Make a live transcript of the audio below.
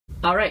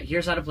Alright,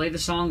 here's how to play the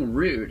song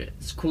Rude.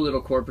 It's a cool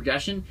little chord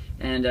progression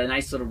and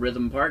nice little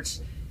rhythm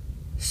parts.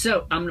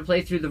 So I'm going to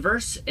play through the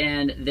verse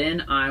and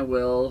then I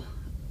will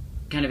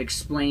kind of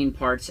explain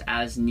parts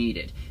as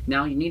needed.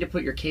 Now you need to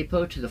put your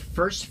capo to the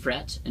first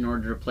fret in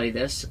order to play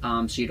this,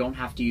 so you don't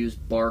have to use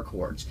bar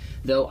chords.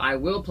 Though I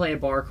will play a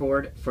bar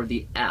chord for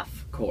the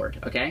F chord,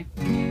 okay?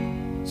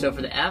 So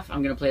for the F,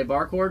 I'm going to play a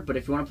bar chord, but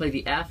if you want to play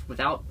the F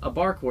without a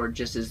bar chord,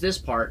 just as this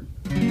part,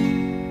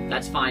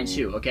 that's fine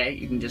too, okay?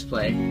 You can just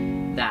play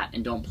that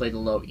and don't play the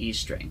low E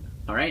string,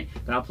 alright?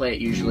 But I'll play it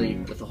usually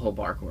with the whole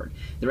bar chord.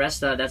 The rest,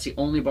 that's the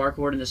only bar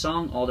chord in the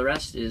song. All the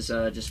rest is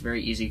just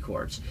very easy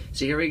chords.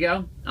 So here we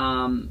go.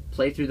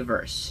 Play through the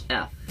verse.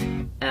 F,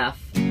 F,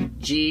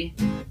 G,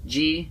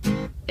 G,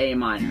 A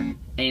minor,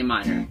 A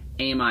minor,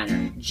 A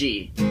minor,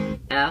 G,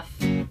 F,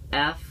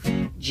 F,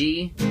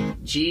 G,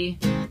 G,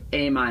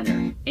 A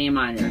minor, A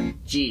minor,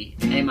 G,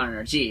 A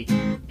minor, G,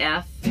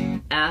 F,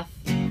 F,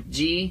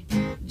 G,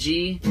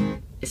 G,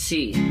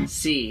 C,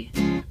 C,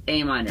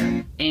 A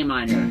minor, A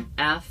minor,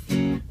 F,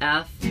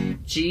 F,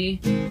 G,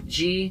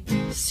 G,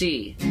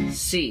 C,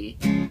 C,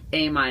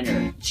 A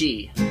minor,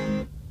 G.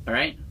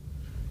 Alright?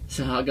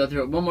 So I'll go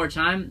through it one more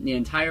time, the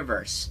entire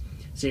verse.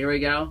 So here we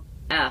go.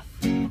 F,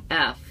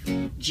 F,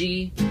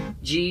 G,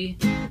 G,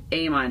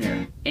 A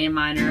minor, A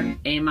minor,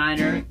 A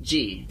minor,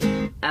 G,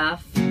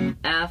 F,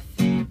 F,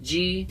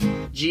 G,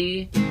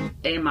 G,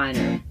 A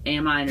minor, A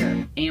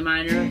minor, A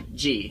minor,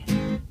 G,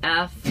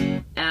 F,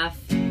 F,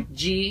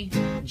 G,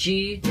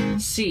 G,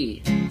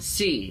 C,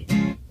 C,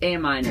 A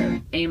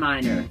minor,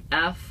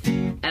 F,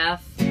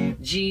 F,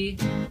 G,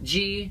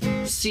 G,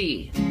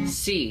 C,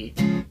 C,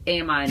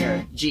 A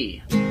minor,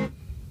 G.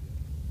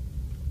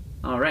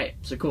 Alright,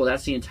 so cool,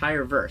 that's the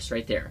entire verse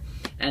right there.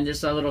 And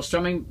this little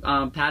strumming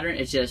pattern,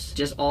 it's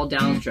just all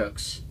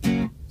downstrokes.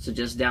 So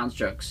just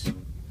downstrokes.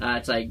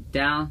 It's like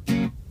down,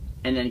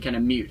 and then kind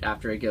of mute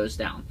after it goes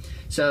down.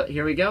 So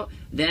here we go.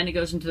 Then it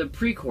goes into the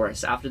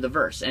pre-chorus after the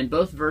verse, and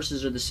both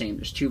verses are the same.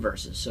 There's two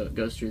verses, so it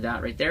goes through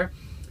that right there.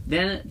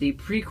 Then the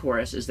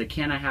pre-chorus is the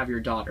Can I Have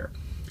Your Daughter.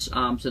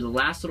 So the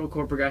last little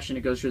chord progression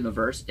that goes through the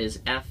verse is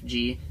F,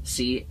 G,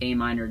 C, A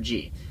minor,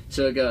 G.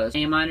 So it goes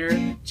A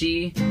minor,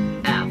 G,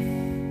 F,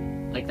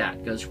 like that.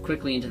 It goes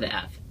quickly into the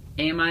F.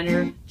 A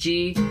minor,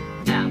 G,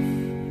 F.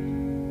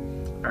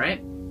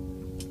 Alright?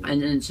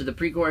 And then so the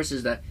pre-chorus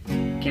is the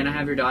Can I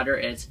Have Your Daughter?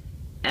 It's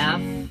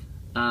F,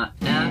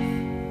 F,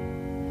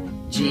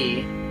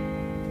 G,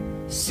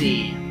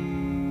 C,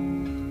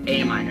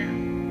 A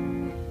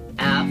minor,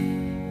 F,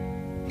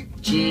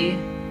 G,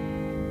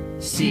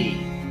 C,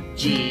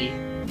 G,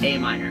 A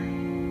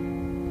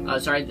minor.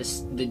 Sorry,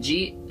 the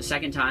G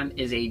second time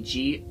is a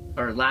G,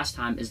 or last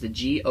time is the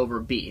G over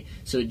B.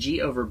 So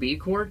G over B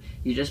chord,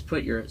 you just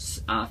put your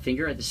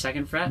finger at the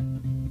second fret,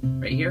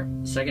 right here,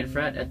 second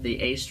fret at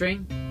the A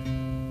string,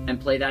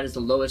 and play that as the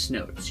lowest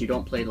note, so you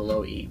don't play the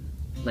low E.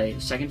 Play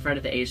second fret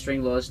at the A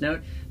string, lowest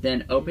note,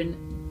 then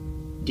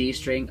open D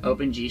string,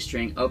 open G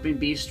string, open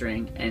B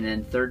string, and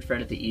then third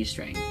fret at the E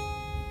string.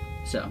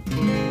 So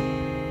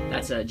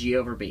that's a G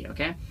over B,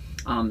 okay?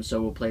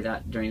 So we'll play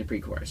that during the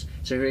pre-chorus.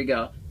 So here we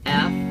go.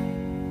 F,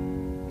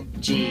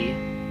 G,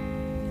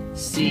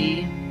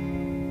 C,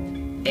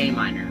 A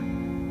minor,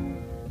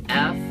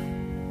 F,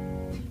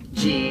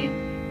 G,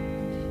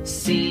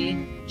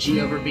 C,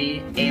 G over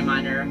B, A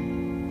minor.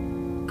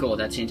 Cool,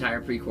 that's the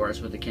entire pre-chorus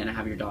with the Can I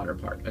Have Your Daughter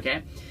part,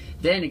 okay?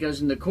 Then it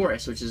goes into the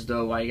chorus, which is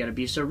the Why You Gotta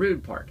Be So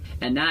Rude part.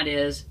 And that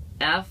is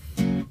F,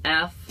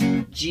 F,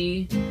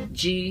 G,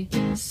 G,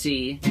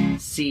 C,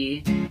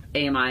 C,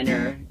 A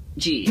minor,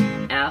 G,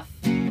 F,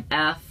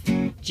 F,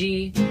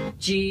 G,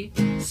 G,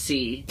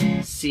 C,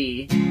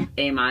 C,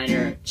 A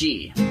minor,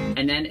 G.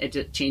 And then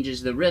it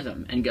changes the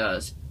rhythm and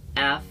goes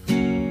F,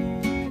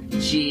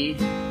 G,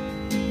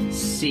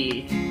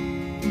 C,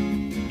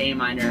 A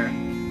minor,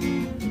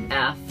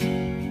 F,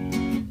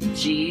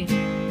 G,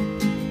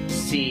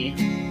 C,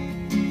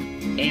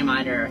 A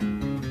minor,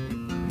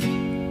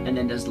 and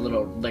then does the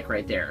little lick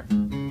right there.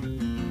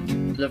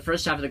 The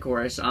first half of the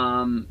chorus,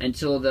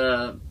 until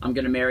the I'm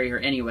gonna marry her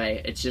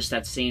anyway, it's just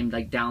that same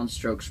like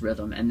downstrokes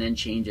rhythm, and then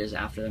changes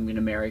after I'm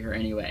gonna marry her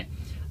anyway.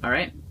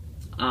 Alright?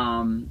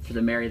 For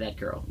the marry that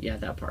girl. Yeah,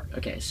 that part.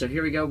 Okay, so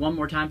here we go one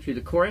more time through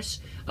the chorus.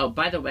 Oh,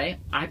 by the way,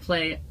 I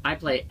play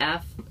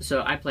F,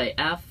 so I play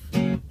F,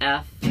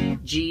 F,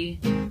 G,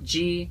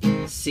 G,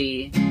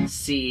 C,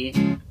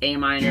 C, A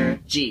minor,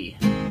 G.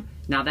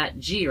 Now that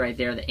G right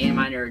there, the A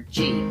minor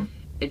G,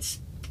 it's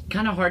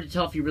kind of hard to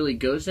tell if he really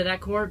goes to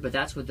that chord, but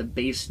that's what the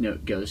bass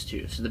note goes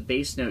to. So the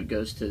bass note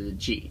goes to the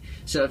G.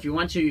 So if you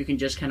want to, you can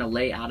just kind of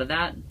lay out of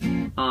that.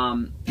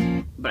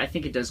 But I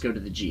think it does go to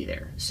the G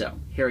there. So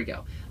here we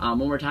go. One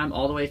more time,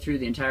 all the way through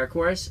the entire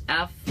chorus.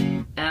 F,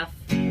 F,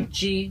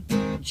 G,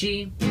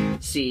 G,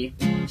 C,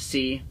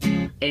 C,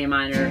 A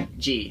minor,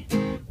 G.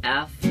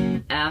 F,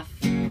 F,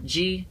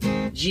 G,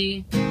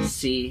 G,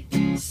 C,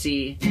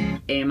 C,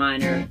 A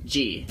minor,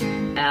 G.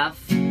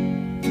 F,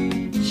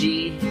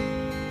 G,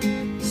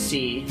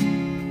 C,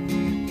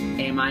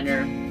 A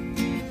minor,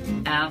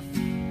 F,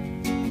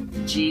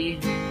 G,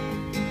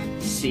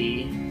 C,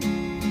 C,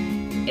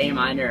 A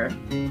minor,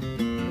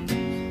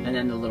 and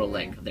then the little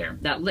lick there.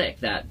 That lick,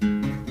 that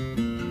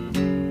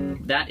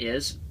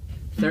is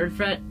 3rd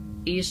fret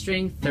E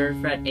string,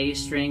 3rd fret A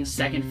string,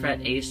 2nd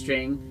fret A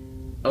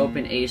string,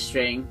 open A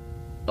string,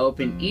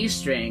 open E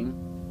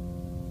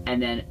string,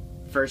 and then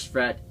 1st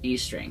fret E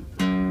string.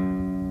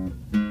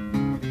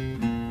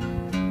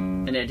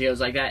 And it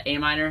goes like that, A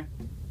minor.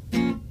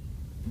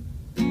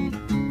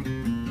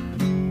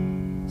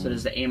 So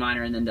does the A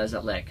minor and then does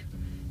that lick.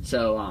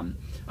 So,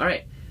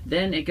 alright,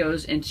 then it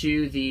goes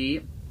into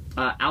the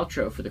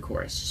outro for the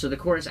chorus. So the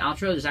chorus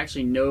outro, there's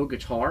actually no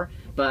guitar,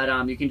 but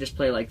you can just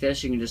play like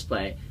this. You can just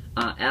play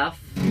F,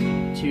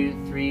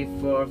 2, 3,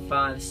 4,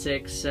 5,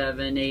 6,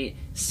 7, 8,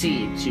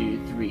 C,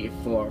 2, 3,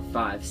 4,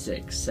 5,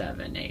 6,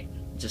 7, 8. It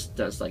just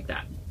does like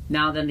that.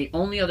 Now then, the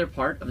only other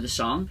part of the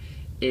song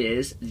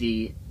is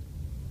the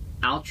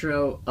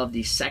outro of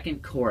the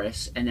 2nd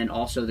chorus and then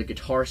also the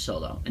guitar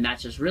solo, and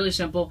that's just really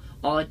simple.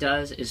 All it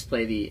does is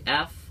play the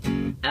F,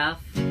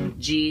 F,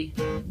 G,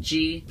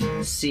 G,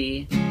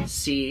 C,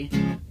 C,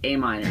 A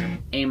minor,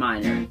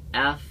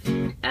 F,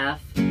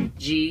 F,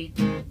 G,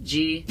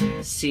 G,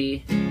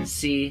 C,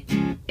 C,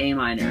 A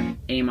minor,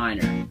 A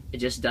minor. It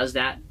just does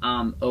that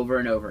over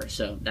and over.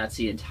 So that's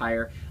the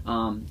entire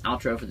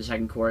outro for the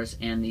 2nd chorus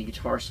and the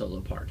guitar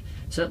solo part.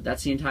 So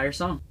that's the entire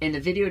song. In the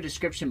video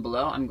description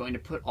below, I'm going to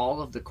put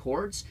all of the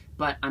chords,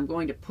 but I'm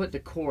going to put the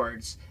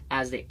chords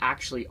as they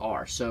actually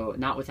are, so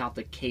not without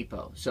the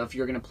capo. So if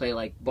you're going to play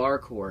like bar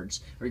chords,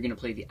 or you're going to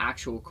play the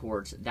actual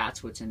chords,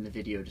 that's what's in the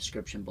video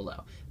description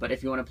below. But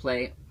if you want to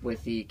play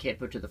with the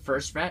capo to the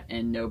 1st fret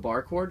and no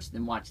bar chords,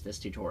 then watch this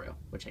tutorial,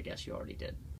 which I guess you already did.